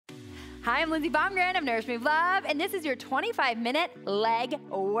Hi, I'm Lindsay Baumgren of Nourish Move Love, and this is your 25-minute leg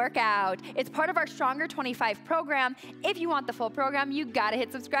workout. It's part of our Stronger 25 program. If you want the full program, you gotta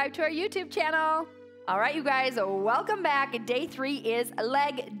hit subscribe to our YouTube channel. All right, you guys, welcome back. Day 3 is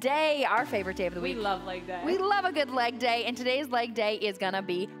leg day, our favorite day of the week. We love leg day. We love a good leg day, and today's leg day is gonna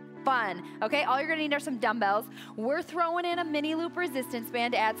be fun. Okay, all you're gonna need are some dumbbells. We're throwing in a mini loop resistance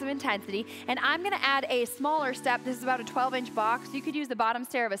band to add some intensity, and I'm gonna add a smaller step. This is about a 12-inch box. You could use the bottom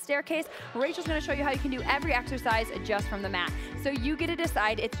stair of a staircase. Rachel's gonna show you how you can do every exercise just from the mat. So you get to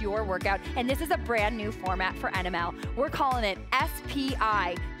decide, it's your workout, and this is a brand new format for NML. We're calling it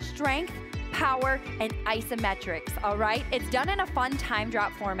SPI, Strength, Power, and Isometrics, all right? It's done in a fun time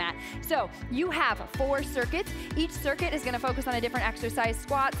drop format. So you have 4 circuits. Each circuit is gonna focus on a different exercise: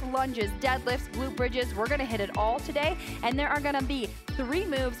 squats, lunges, deadlifts, glute bridges. We're gonna hit it all today, and there are gonna be 3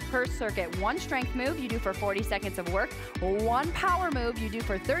 moves per circuit. 1 strength move you do for 40 seconds of work, 1 power move you do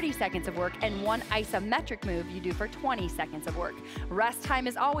for 30 seconds of work, and 1 isometric move you do for 20 seconds of work. Rest time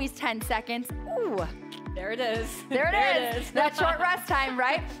is always 10 seconds. Ooh. There it is. There it is. That short rest time,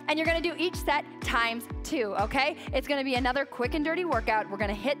 right? And you're gonna do each set times 2, okay? It's gonna be another quick and dirty workout. We're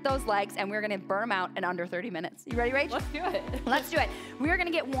gonna hit those legs and we're gonna burn them out in under 30 minutes. You ready, Rach? Let's do it. Let's do it. We are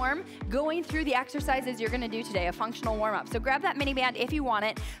gonna get warm going through the exercises you're gonna do today, a functional warm-up. So grab that mini band if you want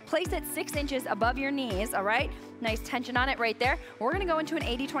it. Place it 6 inches above your knees, all right? Nice tension on it right there. We're gonna go into an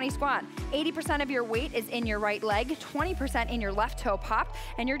 80-20 squat. 80% of your weight is in your right leg, 20% in your left toe popped,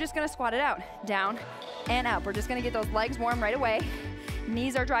 and you're just gonna squat it out, down and up. We're just gonna get those legs warm right away.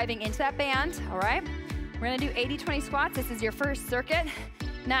 Knees are driving into that band, all right? We're gonna do 80-20 squats. This is your first circuit.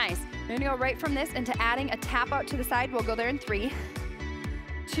 Nice. We're gonna go right from this into adding a tap out to the side. We'll go there in 3,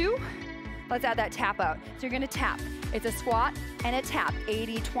 2, let's add that tap out. So you're gonna tap. It's a squat and a tap.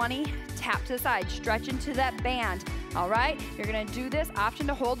 80-20, tap to the side, stretch into that band. All right, you're gonna do this. Option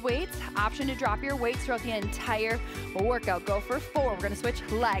to hold weights, option to drop your weights throughout the entire workout. Go for 4. We're gonna switch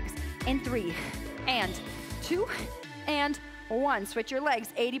legs in 3 and 2 and 1. Switch your legs,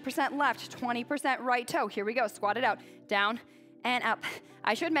 80% left, 20% right toe. Here we go, squat it out, down and up.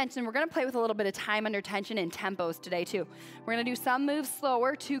 I should mention, we're gonna play with a little bit of time under tension and tempos today too. We're gonna do some moves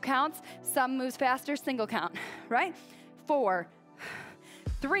slower, 2 counts, some moves faster, single count, right? 4,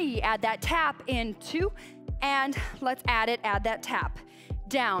 3, add that tap in 2, and let's add that tap.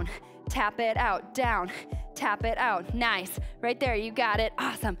 Down, tap it out, down, tap it out. Nice, right there, you got it,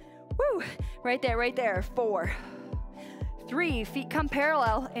 awesome. Woo, right there, 4, 3, feet come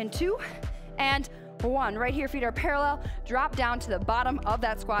parallel in 2, and 1. Right here, feet are parallel. Drop down to the bottom of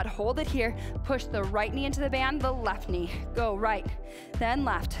that squat. Hold it here. Push the right knee into the band, the left knee. Go right, then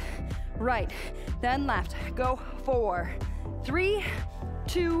left, right, then left. Go 4, 3,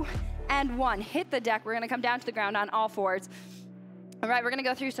 2, and 1. Hit the deck. We're gonna come down to the ground on all 4s. All right, we're gonna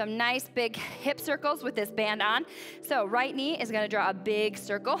go through some nice big hip circles with this band on. So right knee is gonna draw a big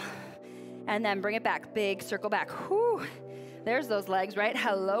circle, and then bring it back, big circle back. Whew. There's those legs, right?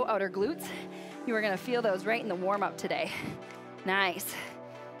 Hello, outer glutes. You are gonna feel those right in the warm-up today. Nice.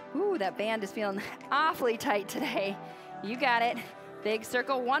 Ooh, that band is feeling awfully tight today. You got it. Big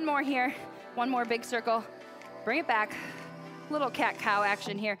circle, 1 more here. 1 more big circle. Bring it back. Little cat-cow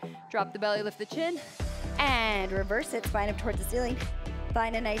action here. Drop the belly, lift the chin, and reverse it, spine up towards the ceiling.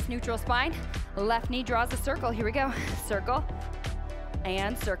 Find a nice neutral spine. Left knee draws a circle. Here we go. Circle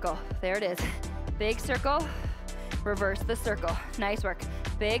and circle. There it is. Big circle, reverse the circle. Nice work.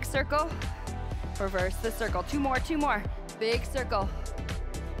 Big circle, reverse the circle. 2 more, 2 more. Big circle,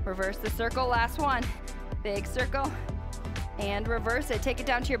 reverse the circle. Last one. Big circle, and reverse it. Take it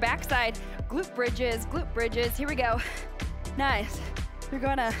down to your backside. Glute bridges. Here we go. Nice. You're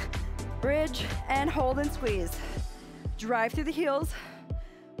gonna bridge and hold and squeeze. Drive through the heels.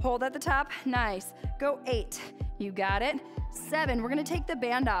 Hold at the top. Nice. Go 8. You got it. 7. We're gonna take the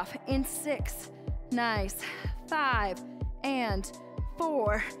band off in 6. Nice. 5 and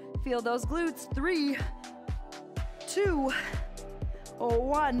 4. Feel those glutes. 3, 2,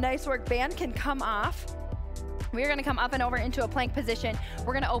 1. Nice work. Band can come off. We're gonna come up and over into a plank position.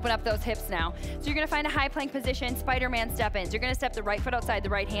 We're gonna open up those hips now. So you're gonna find a high plank position, Spider-Man step-ins. You're gonna step the right foot outside the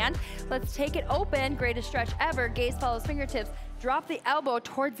right hand. Let's take it open, greatest stretch ever. Gaze follows fingertips. Drop the elbow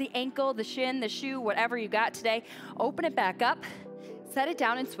towards the ankle, the shin, the shoe, whatever you got today. Open it back up, set it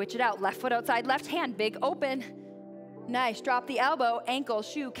down and switch it out. Left foot outside, left hand, big open. Nice, drop the elbow, ankle,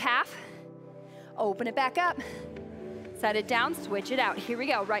 shoe, calf. Open it back up. Set it down, switch it out. Here we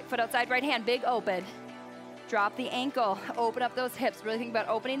go, right foot outside, right hand, big open. Drop the ankle, open up those hips. Really think about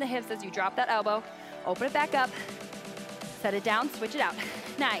opening the hips as you drop that elbow. Open it back up, set it down, switch it out.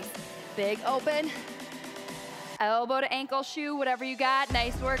 Nice, big open. elbow to ankle shoe, whatever you got.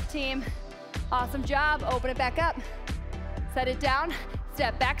 Nice work, team. Awesome job. Open it back up. Set it down.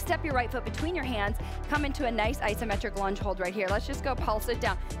 Step back, step your right foot between your hands. Come into a nice isometric lunge hold right here. Let's just go pulse it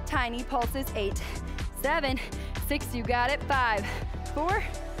down. Tiny pulses, 8, 7, 6, you got it. 5, 4,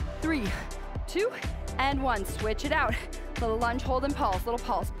 3, 2, and 1. Switch it out. Little lunge hold and pulse, little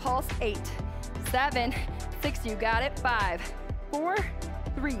pulse. Pulse, 8, 7, 6, you got it. 5, 4,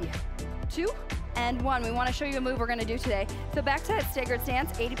 3, 2, and 1. We want to show you a move we're going to do today. So back to that staggered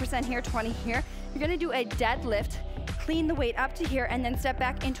stance, 80% here, 20 here. You're going to do a deadlift. Clean the weight up to here and then step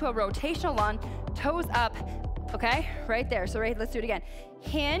back into a rotational lunge, toes up, okay? Right there, so let's do it again.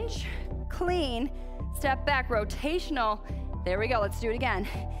 Hinge, clean, step back, rotational. There we go, let's do it again.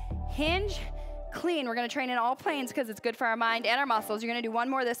 Hinge, clean. We're gonna train in all planes because it's good for our mind and our muscles. You're gonna do one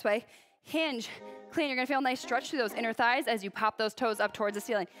more this way. Hinge, clean. You're gonna feel a nice stretch through those inner thighs as you pop those toes up towards the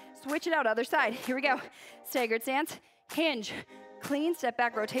ceiling. Switch it out, other side. Here we go. Staggered stance, hinge, clean, step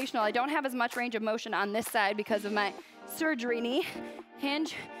back, rotational. I don't have as much range of motion on this side because of my surgery knee.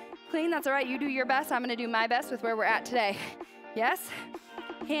 Hinge, clean, that's all right. You do your best. I'm gonna do my best with where we're at today. Yes,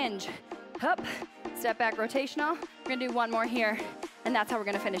 hinge, up, step back, rotational. We're gonna do one more here, and that's how we're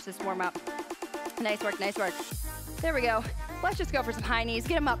gonna finish this warm up. Nice work, nice work. There we go. Let's just go for some high knees.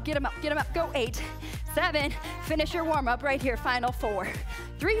 Get them up, get them up, get them up. Go 8, 7, finish your warm up right here. Final 4,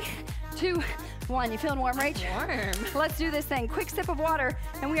 3, 2, 1. You feeling warm, Rach? Warm. Let's do this thing. Quick sip of water,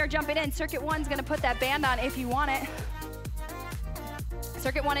 and we are jumping in. Circuit 1's gonna put that band on if you want it.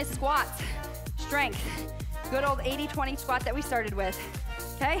 Circuit 1 is squats, strength. Good old 80-20 squat that we started with,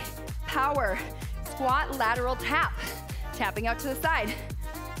 okay? Power, squat, lateral tap. Tapping out to the side.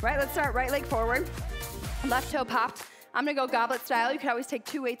 Right, let's start. Right leg forward, left toe popped. I'm gonna go goblet style. You can always take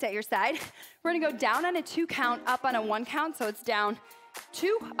 2 weights at your side. We're gonna go down on a 2 count, up on a 1 count, so it's down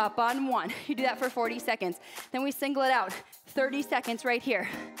 2, up on 1. You do that for 40 seconds. Then we single it out, 30 seconds right here,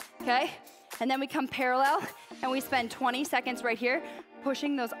 okay? And then we come parallel, and we spend 20 seconds right here,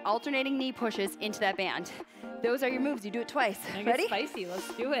 pushing those alternating knee pushes into that band. Those are your moves. You do it twice. Ready? Spicy.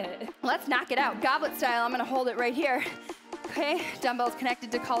 Let's do it. Let's knock it out. Goblet style. I'm gonna hold it right here. Okay, dumbbells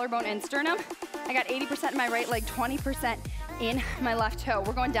connected to collarbone and sternum. I got 80% in my right leg, 20% in my left toe.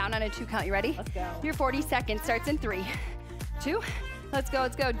 We're going down on a 2 count. You ready? Let's go. Your 40 seconds starts in 3, 2. Let's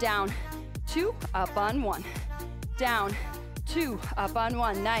go. Down, 2, up on 1. Down, 2, up on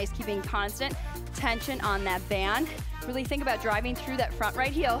 1. Nice, keeping constant tension on that band. Really think about driving through that front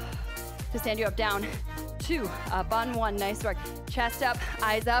right heel to stand you up. Down, 2, up on 1. Nice work. Chest up,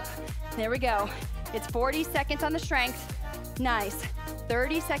 eyes up. There we go. It's 40 seconds on the strength. Nice.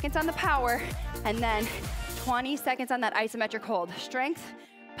 30 seconds on the power, and then 20 seconds on that isometric hold. Strength,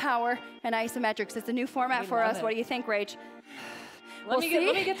 power, and isometrics. It's a new format for us. What do you think, Rach? Let me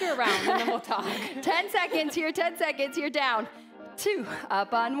get through a round, and then we'll talk. 10 seconds here, 10 seconds here. Down, 2,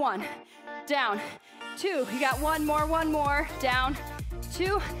 up on 1. Down, 2. You got one more. Down,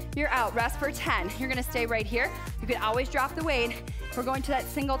 2. You're out. Rest for 10. You're gonna stay right here. You can always drop the weight. We're going to that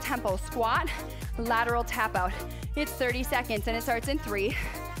single tempo squat, lateral tap out. It's 30 seconds, and it starts in 3,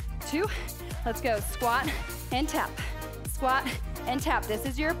 2. Let's go. Squat and tap. Squat and tap. This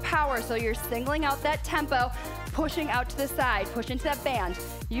is your power, so you're singling out that tempo, pushing out to the side, push into that band.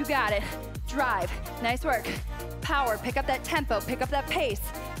 You got it. Drive. Nice work. Power. Pick up that tempo. Pick up that pace.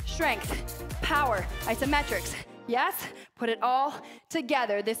 Strength. Power. Isometrics. Yes? Put it all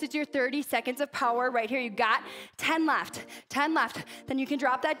together. This is your 30 seconds of power right here. You got 10 left. 10 left. Then you can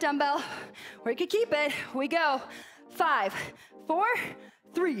drop that dumbbell, or you can keep it. We go. 5, 4,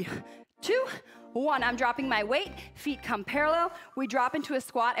 3, 2, 1. I'm dropping my weight. Feet come parallel. We drop into a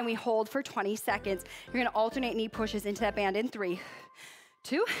squat, and we hold for 20 seconds. You're gonna alternate knee pushes into that band in 3,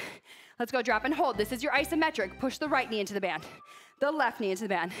 2. Let's go. Drop and hold. This is your isometric. Push the right knee into the band, the left knee into the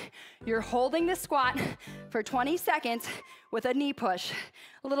band. You're holding the squat for 20 seconds with a knee push.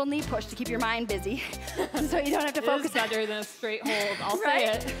 A little knee push to keep your mind busy so you don't have to focus. It's better than a straight hold, I'll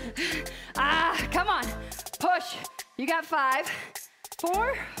right? say it. Come on, push. You got 5,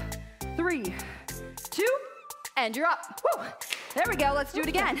 4, 3, 2, and you're up. Woo. There we go, let's do it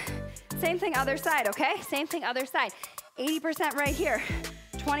again. Same thing other side, okay? Same thing other side. 80% right here,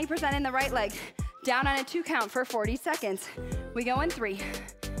 20% in the right leg. Down on a 2 count for 40 seconds. We go in 3,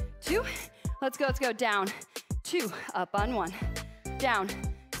 2, let's go. Down, 2, up on 1. Down,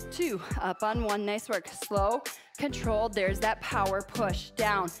 2, up on 1. Nice work. Slow, controlled. There's that power push.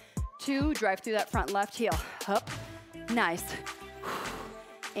 Down, 2, drive through that front left heel. Up, nice.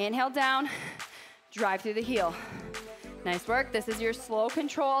 Inhale down, drive through the heel. Nice work. This is your slow,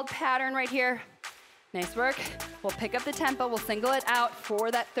 controlled pattern right here. Nice work. We'll pick up the tempo. We'll single it out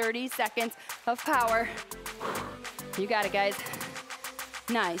for that 30 seconds of power. You got it, guys.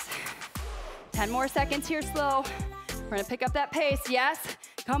 Nice. 10 more seconds here, slow. We're gonna pick up that pace, yes.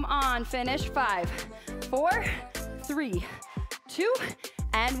 Come on, finish. 5, 4, 3, 2,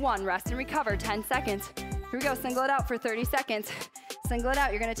 and 1. Rest and recover, 10 seconds. Here we go, single it out for 30 seconds. Single it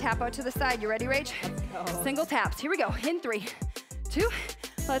out, you're gonna tap out to the side. You ready, Rach? Let's go. Single taps, here we go. In 3, 2,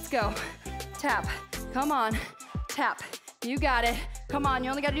 let's go. Tap, come on, tap. You got it. Come on, you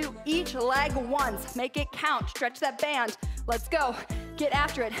only gotta do each leg once. Make it count, stretch that band. Let's go, get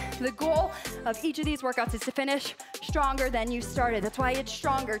after it. The goal of each of these workouts is to finish stronger than you started. That's why it's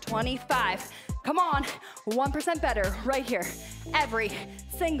stronger, 25. Come on, 1% better right here. Every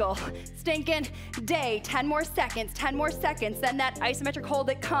single stinking day. 10 more seconds, 10 more seconds, then that isometric hold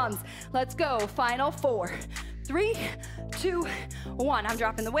it comes. Let's go, final 4, 3, 2, 1. I'm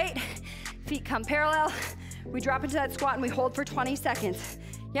dropping the weight, feet come parallel. We drop into that squat and we hold for 20 seconds.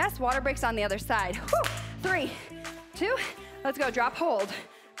 Yes, water breaks on the other side. Whew. 3, 2, let's go, drop, hold.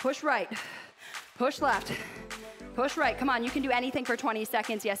 Push right, push left, push right. Come on, you can do anything for 20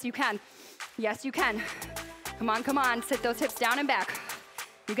 seconds. Yes, you can. Yes, you can. Come on, come on, sit those hips down and back.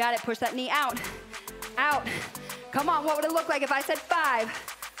 You got it, push that knee out, out. Come on, what would it look like if I said 5,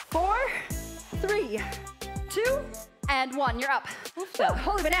 4, 3, 2, and 1, you're up. Woo,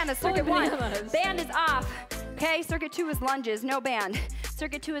 holy bananas, circuit 1. Band is off. Okay, circuit 2 is lunges, no band.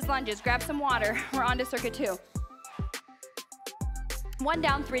 Circuit 2 is lunges, grab some water. We're on to circuit 2. 1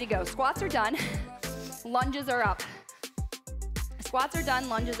 down, 3 to go. Squats are done, lunges are up. Squats are done,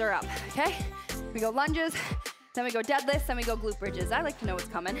 lunges are up, okay? We go lunges, then we go deadlifts, then we go glute bridges. I like to know what's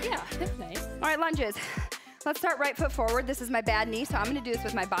coming. Yeah, that's nice. All right, lunges. Let's start right foot forward. This is my bad knee, so I'm gonna do this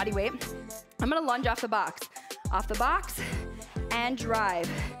with my body weight. I'm gonna lunge off the box, and drive.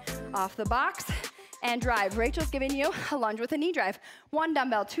 Off the box, and drive. Rachel's giving you a lunge with a knee drive. 1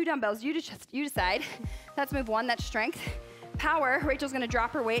 dumbbell, 2 dumbbells, you decide. That's move 1, that's strength. Power, Rachel's gonna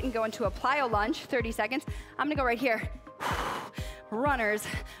drop her weight and go into a plyo lunge, 30 seconds. I'm gonna go right here. Runners,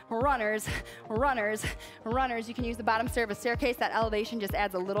 runners, runners, runners. You can use the bottom stair staircase. That elevation just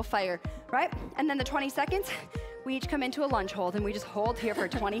adds a little fire, right? And then the 20 seconds, we each come into a lunge hold and we just hold here for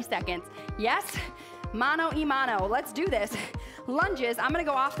 20 seconds. Yes, mano y mano. Let's do this. Lunges, I'm gonna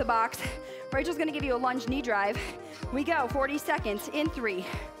go off the box. Rachel's gonna give you a lunge knee drive. We go, 40 seconds in 3,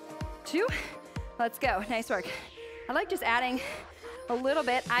 2, let's go. Nice work. I like just adding a little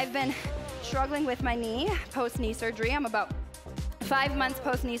bit. I've been struggling with my knee, post-knee surgery. I'm about 5 months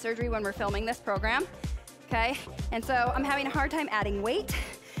post-knee surgery when we're filming this program, okay? And so I'm having a hard time adding weight.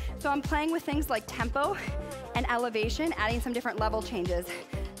 So I'm playing with things like tempo and elevation, adding some different level changes.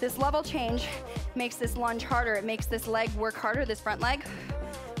 This level change makes this lunge harder. It makes this leg work harder, this front leg.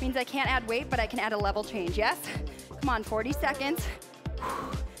 Means I can't add weight, but I can add a level change, yes? Come on, 40 seconds.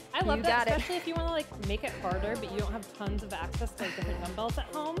 I love that, especially if you want to like make it harder, but you don't have tons of access to like different dumbbells at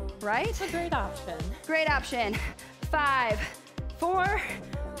home. Right? It's a great option. Great option. 5, 4,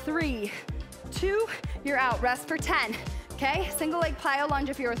 3, 2, you're out. Rest for 10. Okay, single leg plyo lunge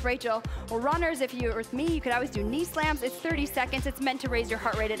if you're with Rachel. Or runners, if you're with me, you could always do knee slams. It's 30 seconds. It's meant to raise your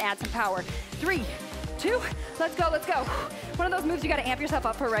heart rate and add some power. 3, 2, let's go, let's go. One of those moves you gotta amp yourself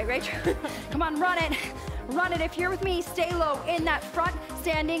up for, right, Rach? Come on, run it. Run it. If you're with me, stay low in that front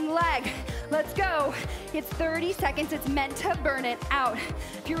standing leg. Let's go. It's 30 seconds. It's meant to burn it out.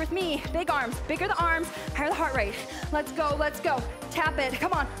 If you're with me, big arms, bigger the arms, higher the heart rate. Let's go, let's go. Tap it,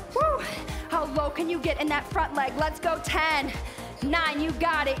 come on. Woo. How low can you get in that front leg? Let's go, 10, 9, you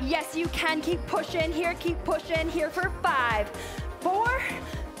got it. Yes, you can. Keep pushing here for 5, 4,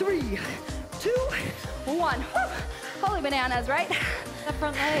 3, 2, 1. Woo. Holy bananas, right? That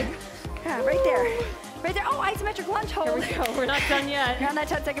front leg. Yeah, right there. Right there. Oh, isometric lunge hold. Here we go. We're not done yet. You're on that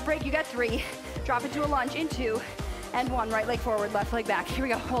 10-second break. You got 3. Drop into a lunge in 2 and 1. Right leg forward, left leg back. Here we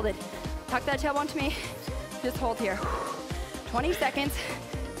go. Hold it. Tuck that tailbone to me. Just hold here. 20 seconds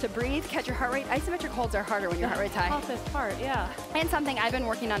to breathe. Catch your heart rate. Isometric holds are harder when your heart rate's high. Toughest part, yeah. And something I've been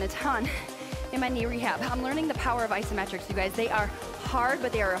working on a ton in my knee rehab. I'm learning the power of isometrics, you guys. They are hard,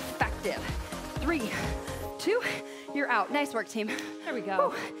 but they are effective. 3, 2, you're out. Nice work, team. There we go.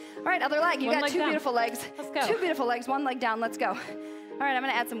 Whew. All right, other leg. You got 2 beautiful legs. Let's go. 2 beautiful legs, 1 leg down. Let's go. All right, I'm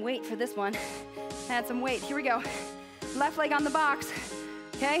gonna add some weight for this one. Add some weight. Here we go. Left leg on the box,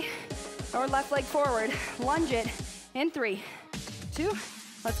 okay? Or left leg forward. Lunge it in 3, 2,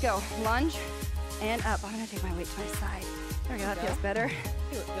 let's go. Lunge and up. I'm gonna take my weight to my side. There we go, that feels better.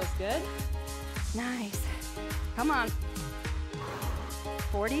 See what feels good. Nice. Come on.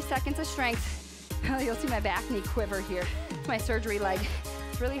 40 seconds of strength. You'll see my back knee quiver here. It's my surgery leg.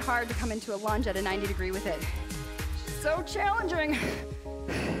 It's really hard to come into a lunge at a 90 degree with it. So challenging.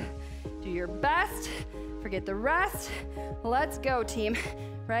 Do your best. Forget the rest. Let's go, team.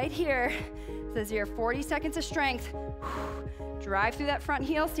 Right here. This is your 40 seconds of strength. Drive through that front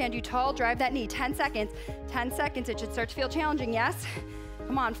heel, stand you tall, drive that knee. 10 seconds. 10 seconds. It should start to feel challenging, yes?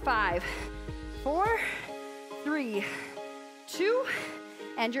 Come on, 5, 4, 3, 2,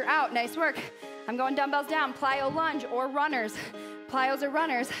 and you're out. Nice work. I'm going dumbbells down, plyo lunge or runners. Plyos or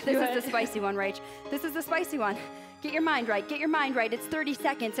runners. This is the spicy one, Rach. This is the spicy one. Get your mind right, get your mind right. It's 30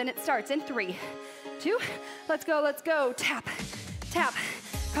 seconds and it starts in 3, 2, let's go, let's go. Tap, tap.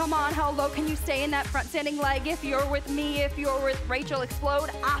 Come on, how low can you stay in that front standing leg? If you're with me, if you're with Rachel,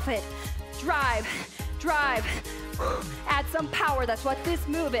 explode off it. Drive, drive. Add some power, that's what this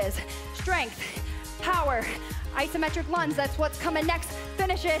move is. Strength, power, isometric lunge, that's what's coming next.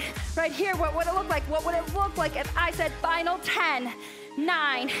 Finish it right here. What would it look like? What would it look like if I said final 10,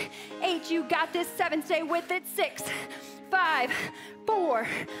 9, 8, you got this, 7, stay with it, 6, 5, 4,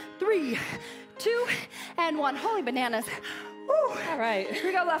 3, 2, and 1. Holy bananas. Woo. All right. Here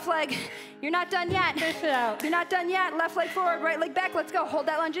we go, left leg. You're not done yet. Finish it out. You're not done yet. Left leg forward, right leg back. Let's go. Hold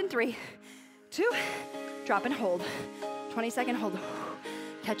that lunge in 3, 2, drop and hold. 20-second hold.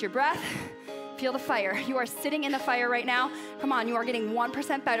 Catch your breath. Feel the fire. You are sitting in the fire right now. Come on, you are getting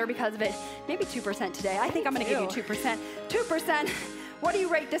 1% better because of it. Maybe 2% today. I think I'm gonna give you 2%. 2%. What do you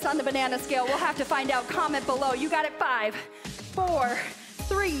rate this on the banana scale? We'll have to find out. Comment below. You got it. 5, 4,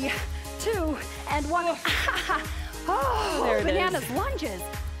 3, 2, and 1. Oh, there it bananas, is. lunges.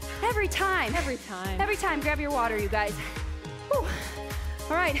 Every time. Every time. Every time. Grab your water, you guys. Whew.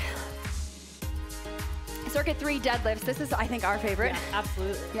 All right. Circuit 3 deadlifts. This is, I think, our favorite. Yeah,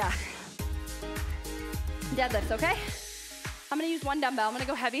 absolutely. Yeah. Deadlifts, okay? I'm gonna use one dumbbell. I'm gonna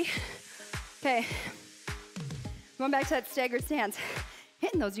go heavy. Okay. Going back to that staggered stance.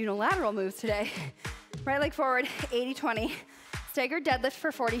 Hitting those unilateral moves today. Right leg forward, 80-20. Staggered deadlift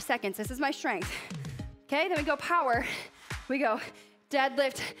for 40 seconds. This is my strength. Okay, then we go power. We go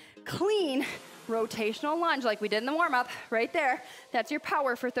deadlift, clean, rotational lunge like we did in the warm-up, right there. That's your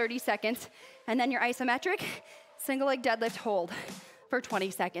power for 30 seconds. And then your isometric, single leg deadlift hold for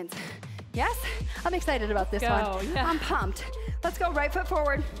 20 seconds. Yes? I'm excited about this one. Yeah. I'm pumped. Let's go right foot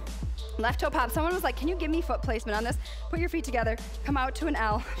forward. Left toe pop. Someone was like, can you give me foot placement on this? Put your feet together. Come out to an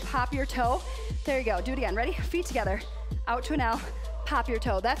L. Pop your toe. There you go. Do it again. Ready? Feet together. Out to an L. Pop your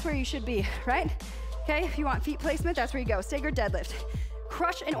toe. That's where you should be, right? Okay, if you want feet placement, that's where you go. Staggered deadlift.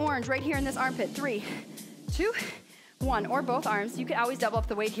 Crush an orange right here in this armpit. 3, 2, 1. Or both arms. You can always double up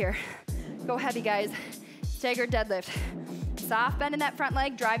the weight here. Go heavy, guys. Staggered deadlift. Soft bend in that front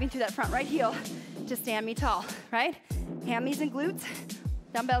leg, driving through that front right heel to stand me tall, right? Hammies and glutes.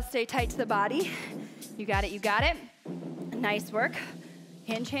 Dumbbells stay tight to the body. You got it, you got it. Nice work.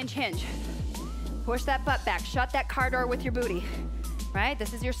 Hinge, hinge, hinge. Push that butt back. Shut that car door with your booty, right?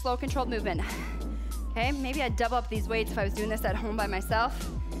 This is your slow controlled movement. Okay, maybe I'd double up these weights if I was doing this at home by myself,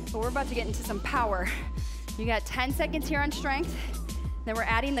 but we're about to get into some power. You got 10 seconds here on strength. Then we're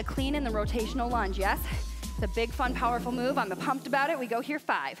adding the clean and the rotational lunge, yes? It's a big, fun, powerful move. I'm pumped about it. We go here,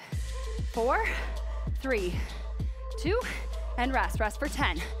 5, 4, 3, 2, and rest. Rest for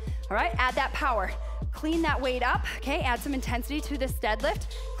 10. All right, add that power. Clean that weight up, okay? Add some intensity to this deadlift.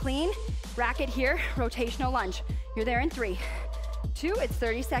 Clean, rack it here, rotational lunge. You're there in 3, 2, it's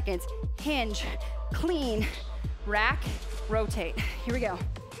 30 seconds. Hinge, clean, rack, rotate. Here we go.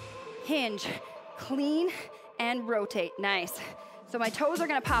 Hinge, clean, and rotate. Nice. So my toes are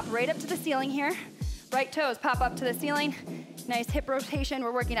gonna pop right up to the ceiling here. Right toes pop up to the ceiling. Nice hip rotation.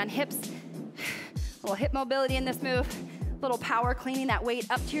 We're working on hips. A little hip mobility in this move. Little power, cleaning that weight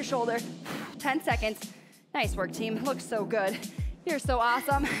up to your shoulder. 10 seconds. Nice work, team. Looks so good. You're so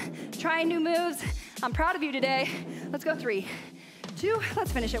awesome. Trying new moves. I'm proud of you today. Let's go 3, 2.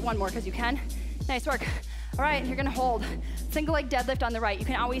 Let's finish it. One more because you can. Nice work. All right, you're gonna hold. Single leg deadlift on the right. You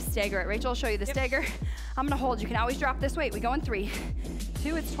can always stagger it. Rachel will show you the stagger. I'm gonna hold. You can always drop this weight. We go in 3,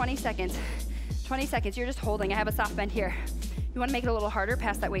 2. It's 20 seconds. 20 seconds. You're just holding. I have a soft bend here. You wanna make it a little harder.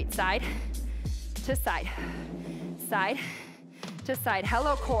 Pass that weight side to side. Side to side.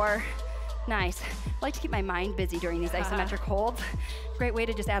 Hello, core. Nice. I like to keep my mind busy during these isometric holds. Great way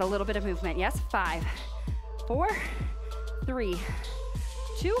to just add a little bit of movement. Yes, 5, 4, 3,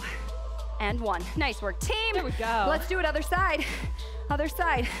 2, and 1. Nice work, team. There we go. Let's do it other side. Other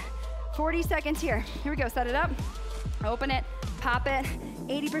side. 40 seconds here. Here we go, set it up. Open it, pop it.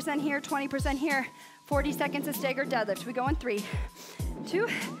 80% here, 20% here. 40 seconds of staggered deadlift. We go in 3, 2.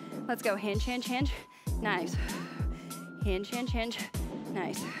 Let's go, hinge, hinge, hinge. Nice. Hinge, hinge, hinge.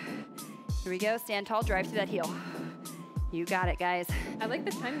 Nice. Here we go, stand tall, drive through that heel. You got it, guys. I like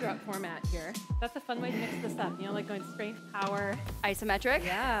the time drop format here. That's a fun way to mix this up. You know, like going strength, power. Isometric.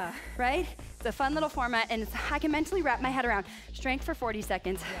 Yeah. Right? It's a fun little format, and I can mentally wrap my head around. Strength for 40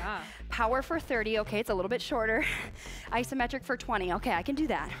 seconds. Yeah. Power for 30. Okay, it's a little bit shorter. Isometric for 20. Okay, I can do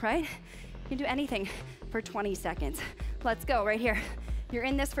that, right? You can do anything for 20 seconds. Let's go right here. You're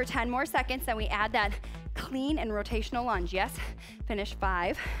in this for 10 more seconds, then we add that clean and rotational lunge. Yes? Finish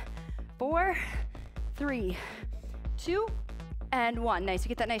 5, 4, 3, 2, and 1. Nice, you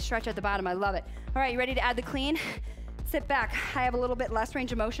get that nice stretch at the bottom. I love it. All right, you ready to add the clean? Sit back. I have a little bit less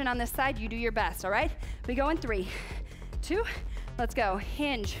range of motion on this side. You do your best, all right? We go in 3, 2, let's go.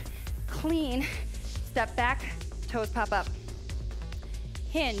 Hinge, clean, step back, toes pop up.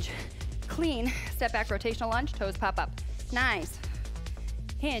 Hinge, clean, step back, rotational lunge, toes pop up. Nice.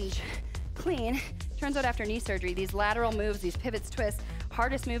 Hinge, clean. Turns out after knee surgery, these lateral moves, these pivots, twists,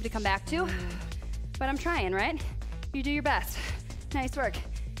 hardest move to come back to. But I'm trying, right? You do your best. Nice work.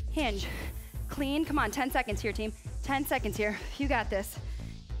 Hinge, clean. Come on, 10 seconds here, team. 10 seconds here. You got this.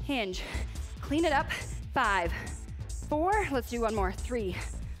 Hinge, clean it up. 5, 4, let's do one more. 3,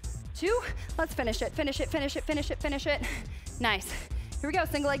 2, let's finish it. Finish it, finish it, finish it, finish it. Nice. Here we go,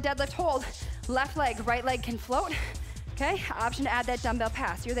 single leg deadlift hold. Left leg, right leg can float. Okay, option to add that dumbbell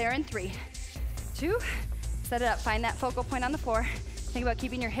pass. You're there in 3, 2, set it up. Find that focal point on the floor. Think about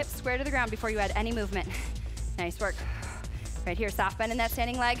keeping your hips square to the ground before you add any movement. Nice work. Right here, soft bend in that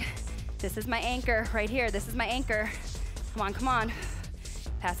standing leg. This is my anchor right here. This is my anchor. Come on, come on.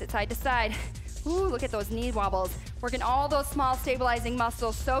 Pass it side to side. Ooh, look at those knee wobbles. Working all those small stabilizing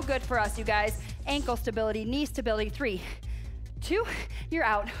muscles. So good for us, you guys. Ankle stability, knee stability. 3, 2, you're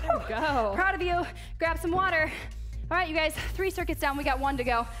out. There we go. Proud of you. Grab some water. All right, you guys, 3 circuits down. We got 1 to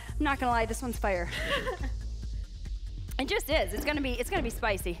go. I'm not gonna lie, this one's fire. It just is. It's gonna be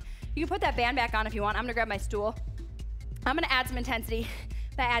spicy. You can put that band back on if you want. I'm gonna grab my stool. I'm gonna add some intensity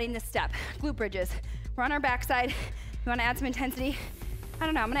by adding this step, glute bridges. We're on our backside. You wanna add some intensity? I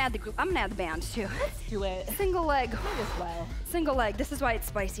don't know, I'm gonna add the band too. Let's do it. Single leg. Might as well. Single leg, this is why it's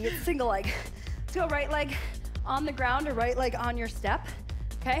spicy. It's single leg. Let's go right leg on the ground or right leg on your step,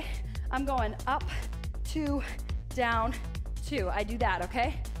 okay? I'm going up, 2, down, 2. I do that,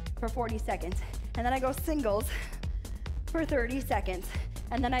 okay? For 40 seconds. And then I go singles for 30 seconds.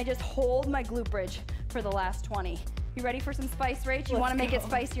 And then I just hold my glute bridge for the last 20. You ready for some spice, Rach? You wanna make it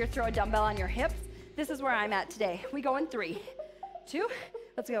spicier, throw a dumbbell on your hips? This is where I'm at today. We go in 3, 2,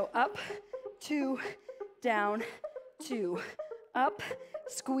 let's go up, 2, down, 2, up,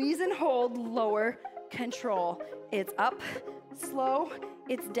 squeeze and hold, lower, control. It's up, slow,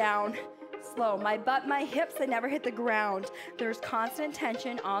 it's down, slow. My butt, my hips, they never hit the ground. There's constant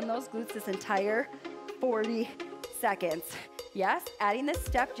tension on those glutes this entire 40 seconds. Yes, adding this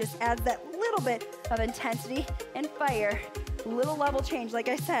step just adds that little bit of intensity and fire. Little level change, like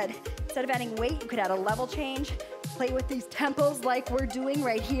I said. Instead of adding weight, you could add a level change. Play with these tempos like we're doing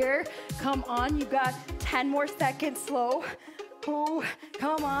right here. Come on, you got 10 more seconds, slow. Ooh,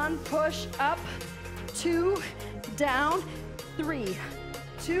 come on, push up, 2, down, 3,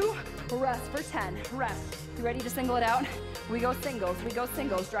 2, rest for 10, rest. You ready to single it out? We go singles,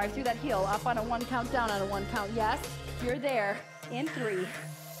 drive through that heel, up on a 1 count, down on a 1 count, yes. You're there in 3,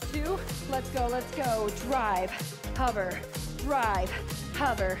 2, let's go. Drive, hover,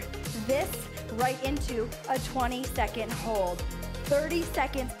 this right into a 20-second hold. 30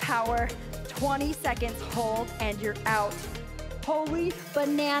 seconds power, 20 seconds hold, and you're out. Holy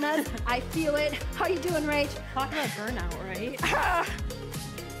bananas, I feel it. How you doing, Rach? Talk about burnout, right?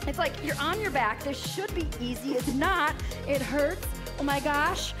 It's like you're on your back. This should be easy. It's not. It hurts. Oh my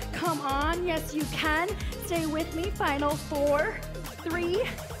gosh, come on. Yes, you can. Stay with me. Final 4, 3,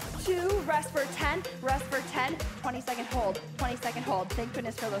 2, rest for 10, 20-second hold, 20-second hold. Thank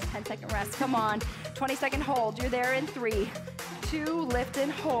goodness for those 10-second rests. Come on, 20-second hold. You're there in 3, 2, lift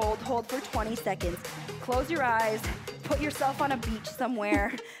and hold for 20 seconds. Close your eyes, put yourself on a beach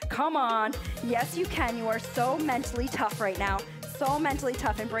somewhere. Come on, yes you can. You are so mentally tough right now. So mentally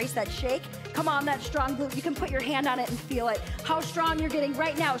tough. Embrace that shake. Come on, that strong glute. You can put your hand on it and feel it. How strong you're getting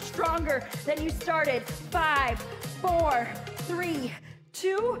right now. Stronger than you started. 5, 4, 3,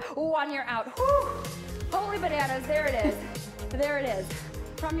 2, 1, you're out. Whew. Holy bananas, there it is. There it is.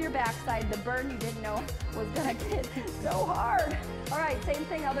 From your backside, the burn you didn't know was gonna get so hard. All right, same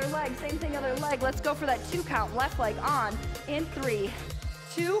thing, other leg, Let's go for that 2 count, left leg on in 3,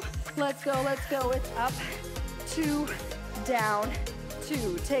 2, let's go. It's up, 2, down,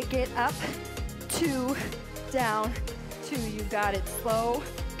 2. Take it up, 2, down, 2. You got it. Slow,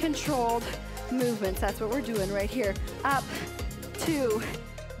 controlled movements. That's what we're doing right here. Up, 2,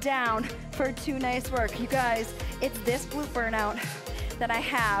 down for 2. Nice work. You guys, it's this glute burnout that I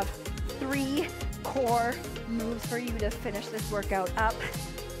have 3 core moves for you to finish this workout. Up,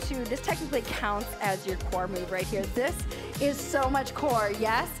 2. This technically counts as your core move right here. This is so much core,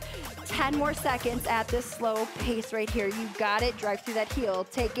 yes? 10 more seconds at this slow pace right here. You got it. Drive through that heel.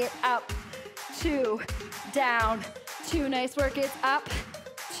 Take it up, 2, down, 2. Nice work. It's up,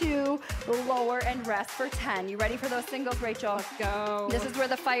 2, lower, and rest for 10. You ready for those singles, Rachel? Let's go. This is where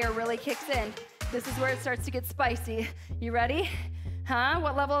the fire really kicks in. This is where it starts to get spicy. You ready? Huh?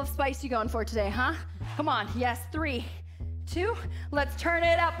 What level of spice you going for today, huh? Come on. Yes, 3, 2. Let's turn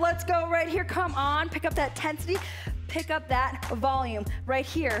it up. Let's go right here. Come on. Pick up that intensity. Pick up that volume right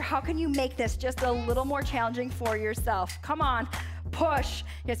here. How can you make this just a little more challenging for yourself? Come on. Push.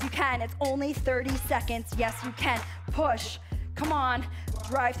 Yes, you can. It's only 30 seconds. Yes, you can. Push. Come on.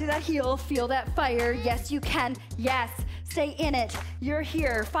 Drive through that heel. Feel that fire. Yes, you can. Yes. Stay in it. You're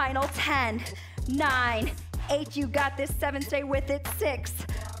here. Final 10, 9, 8. You got this. 7. Stay with it. 6,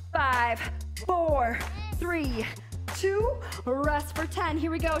 5, 4, 3, 2. Rest for 10.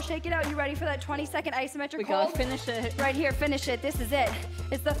 Here we go. Shake it out. You ready for that 20-second isometric we hold? Gotta finish it. Right here. Finish it. This is it.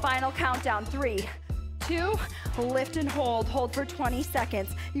 It's the final countdown. 3, 2. Lift and hold. Hold for 20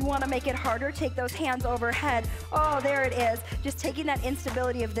 seconds. You want to make it harder. Take those hands overhead. Oh, there it is. Just taking that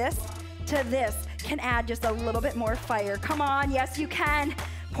instability of this to this can add just a little bit more fire. Come on. Yes, you can.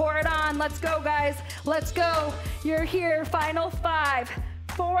 Pour it on. Let's go, guys. Let's go. You're here. Final 5,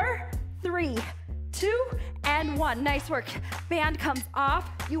 4, 3, 2, and 1. Nice work. Band comes off.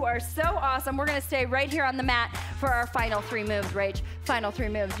 You are so awesome. We're going to stay right here on the mat for our final 3 moves, Rach. Final 3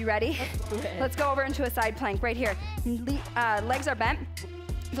 moves. You ready? Let's go over into a side plank right here. Legs are bent.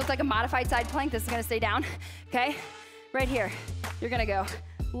 So it's like a modified side plank. This is going to stay down. Okay? Right here. You're going to go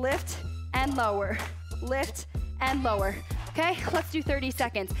lift and lower. Lift and lower. Okay? Let's do 30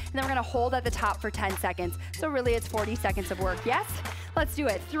 seconds. And then we're going to hold at the top for 10 seconds. So really it's 40 seconds of work. Yes? Let's do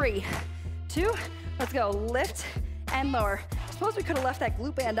it. 3, 2, let's go. Lift and lower. Suppose we could have left that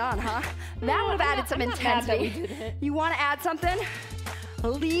glute band on, huh? That would have added some intensity. You want to add something?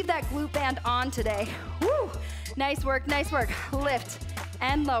 Leave that glute band on today. Woo! Nice work, nice work. Lift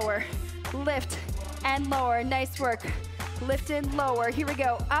and lower. Lift and lower. Nice work. Lift and lower. Here we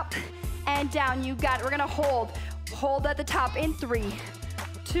go. Up and down. You got it. We're going to hold. Hold at the top in 3,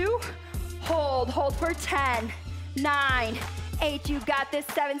 2, hold. Hold for 10, 9, 8. You got this.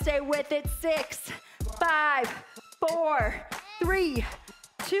 7. Stay with it. 6, 5, 4, 3,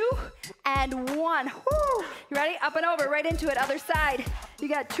 2, and 1. Woo! You ready? Up and over. Right into it. Other side. You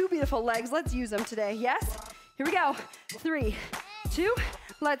got 2 beautiful legs. Let's use them today. Yes? Here we go. 3, 2.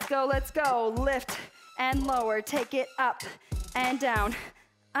 Let's go. Let's go. Lift and lower. Take it up and down.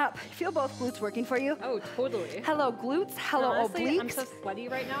 Up. Feel both glutes working for you? Oh, totally. Hello, glutes. Hello, honestly, obliques. I'm so sweaty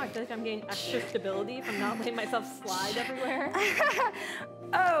right now. I feel like I'm getting extra stability from not letting myself slide everywhere.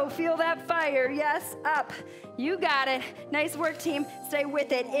 Oh, feel that fire. Yes, up. You got it. Nice work, team. Stay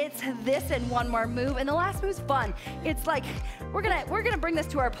with it. It's this and 1 more move. And the last move's fun. It's like, we're gonna bring this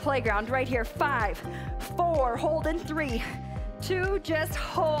to our playground right here. 5, 4, hold in 3, 2, just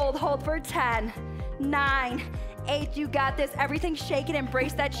hold. Hold for 10, 9, 8, you got this. Everything shake it,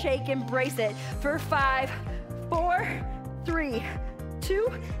 embrace that shake, embrace it. For 5, 4, 3, 2,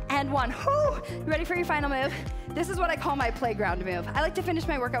 and 1. Whoo! You ready for your final move? This is what I call my playground move. I like to finish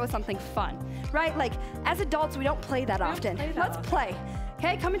my workout with something fun, right? Like, as adults, we don't play that often. Let's play.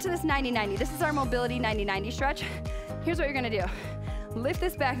 Okay, come into this 90-90. This is our mobility 90-90 stretch. Here's what you're gonna do. Lift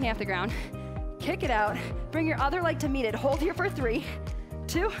this back knee off the ground, kick it out, bring your other leg to meet it. Hold here for 3,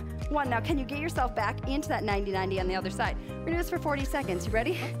 2, 1. Now, can you get yourself back into that 90-90 on the other side? We're gonna do this for 40 seconds. You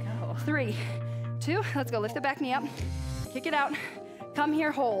ready? Let's go. 3, 2, let's go. Lift the back knee up, kick it out. Come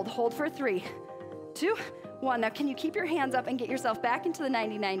here, hold. Hold for 3, 2, 1. Now, can you keep your hands up and get yourself back into the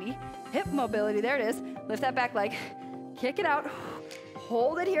 90-90? Hip mobility, there it is. Lift that back leg, kick it out.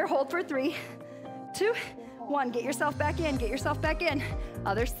 Hold it here, hold for 3, 2, 1. Get yourself back in, get yourself back in.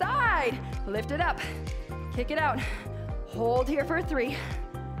 Other side, lift it up, kick it out. Hold here for 3,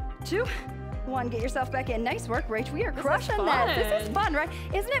 2, 1. Get yourself back in. Nice work, Rach. We are crushing that. This is fun, right?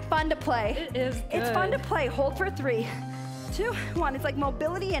 Isn't it fun to play? It is good. It's fun to play. Hold for 3, 2, 1. It's like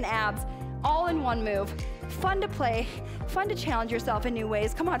mobility and abs all in one move. Fun to play. Fun to challenge yourself in new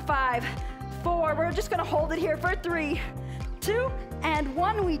ways. Come on, 5, 4. We're just going to hold it here for 3, 2, and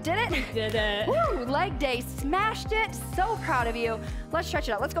 1. We did it. We did it. Woo! Leg day. Smashed it. So proud of you. Let's stretch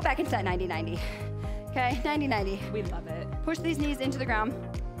it out. Let's go back into that 90-90. Okay, 90-90. We love it. Push these knees into the ground.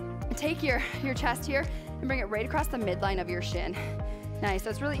 Take your chest here and bring it right across the midline of your shin. Nice. So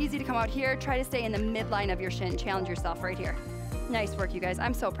it's really easy to come out here. Try to stay in the midline of your shin. Challenge yourself right here. Nice work, you guys.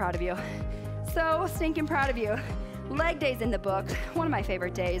 I'm so proud of you. So stinking proud of you. Leg days in the book, one of my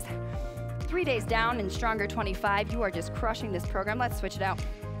favorite days. 3 days down in Stronger 25. You are just crushing this program. Let's switch it out.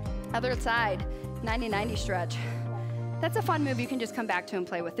 Other side, 90-90 stretch. That's a fun move you can just come back to and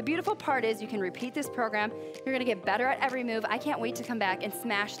play with. The beautiful part is you can repeat this program. You're gonna get better at every move. I can't wait to come back and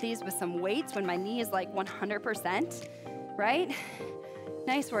smash these with some weights when my knee is like 100%, right?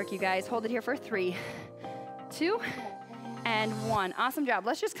 Nice work, you guys. Hold it here for 3, 2, and 1. Awesome job.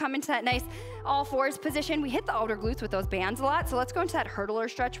 Let's just come into that nice all fours position. We hit the outer glutes with those bands a lot, so let's go into that hurdler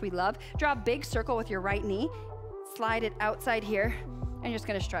stretch we love. Draw a big circle with your right knee. Slide it outside here, and you're just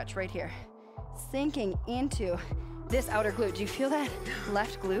gonna stretch right here. Sinking into this outer glute. Do you feel that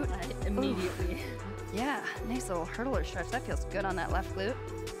left glute? Immediately. Ooh. Yeah, nice little hurdler stretch. That feels good on that left glute.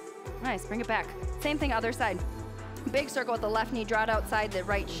 Nice, bring it back. Same thing, other side. Big circle with the left knee, draw it outside the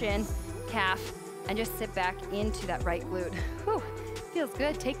right shin, calf, and just sit back into that right glute. Whew, feels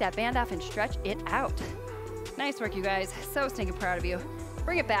good. Take that band off and stretch it out. Nice work, you guys. So stinking proud of you.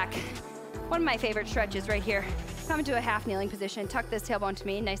 Bring it back. One of my favorite stretches right here. Come into a half kneeling position, tuck this tailbone to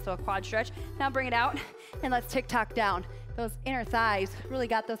me, nice little quad stretch. Now bring it out, and let's tick-tock down. Those inner thighs, really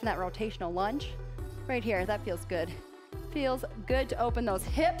got those in that rotational lunge. Right here, that feels good. Feels good to open those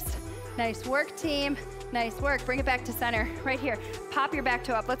hips. Nice work, team. Nice work. Bring it back to center. Right here, pop your back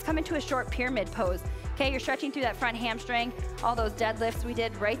toe up. Let's come into a short pyramid pose. Okay, you're stretching through that front hamstring, all those deadlifts we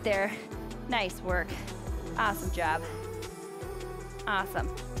did right there. Nice work. Awesome job. Awesome.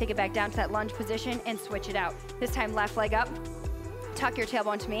 Take it back down to that lunge position and switch it out. This time, left leg up. Tuck your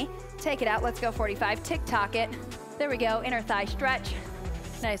tailbone to me. Take it out. Let's go 45. Tick-tock it. There we go. Inner thigh stretch.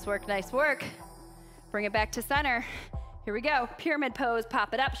 Nice work, nice work. Bring it back to center. Here we go. Pyramid pose.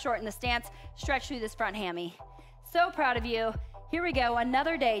 Pop it up. Shorten the stance. Stretch through this front hammy. So proud of you. Here we go.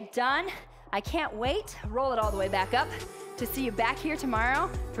 Another day done. I can't wait. Roll it all the way back up to see you back here tomorrow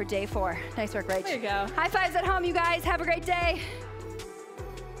for day 4. Nice work, Rach. There you go. High fives at home, you guys. Have a great day.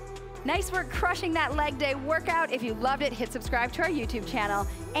 Nice work crushing that leg day workout. If you loved it, hit subscribe to our YouTube channel.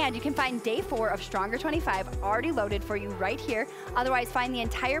 And you can find day 4 of Stronger 25 already loaded for you right here. Otherwise, find the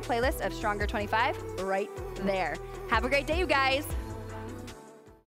entire playlist of Stronger 25 right there. Have a great day, you guys.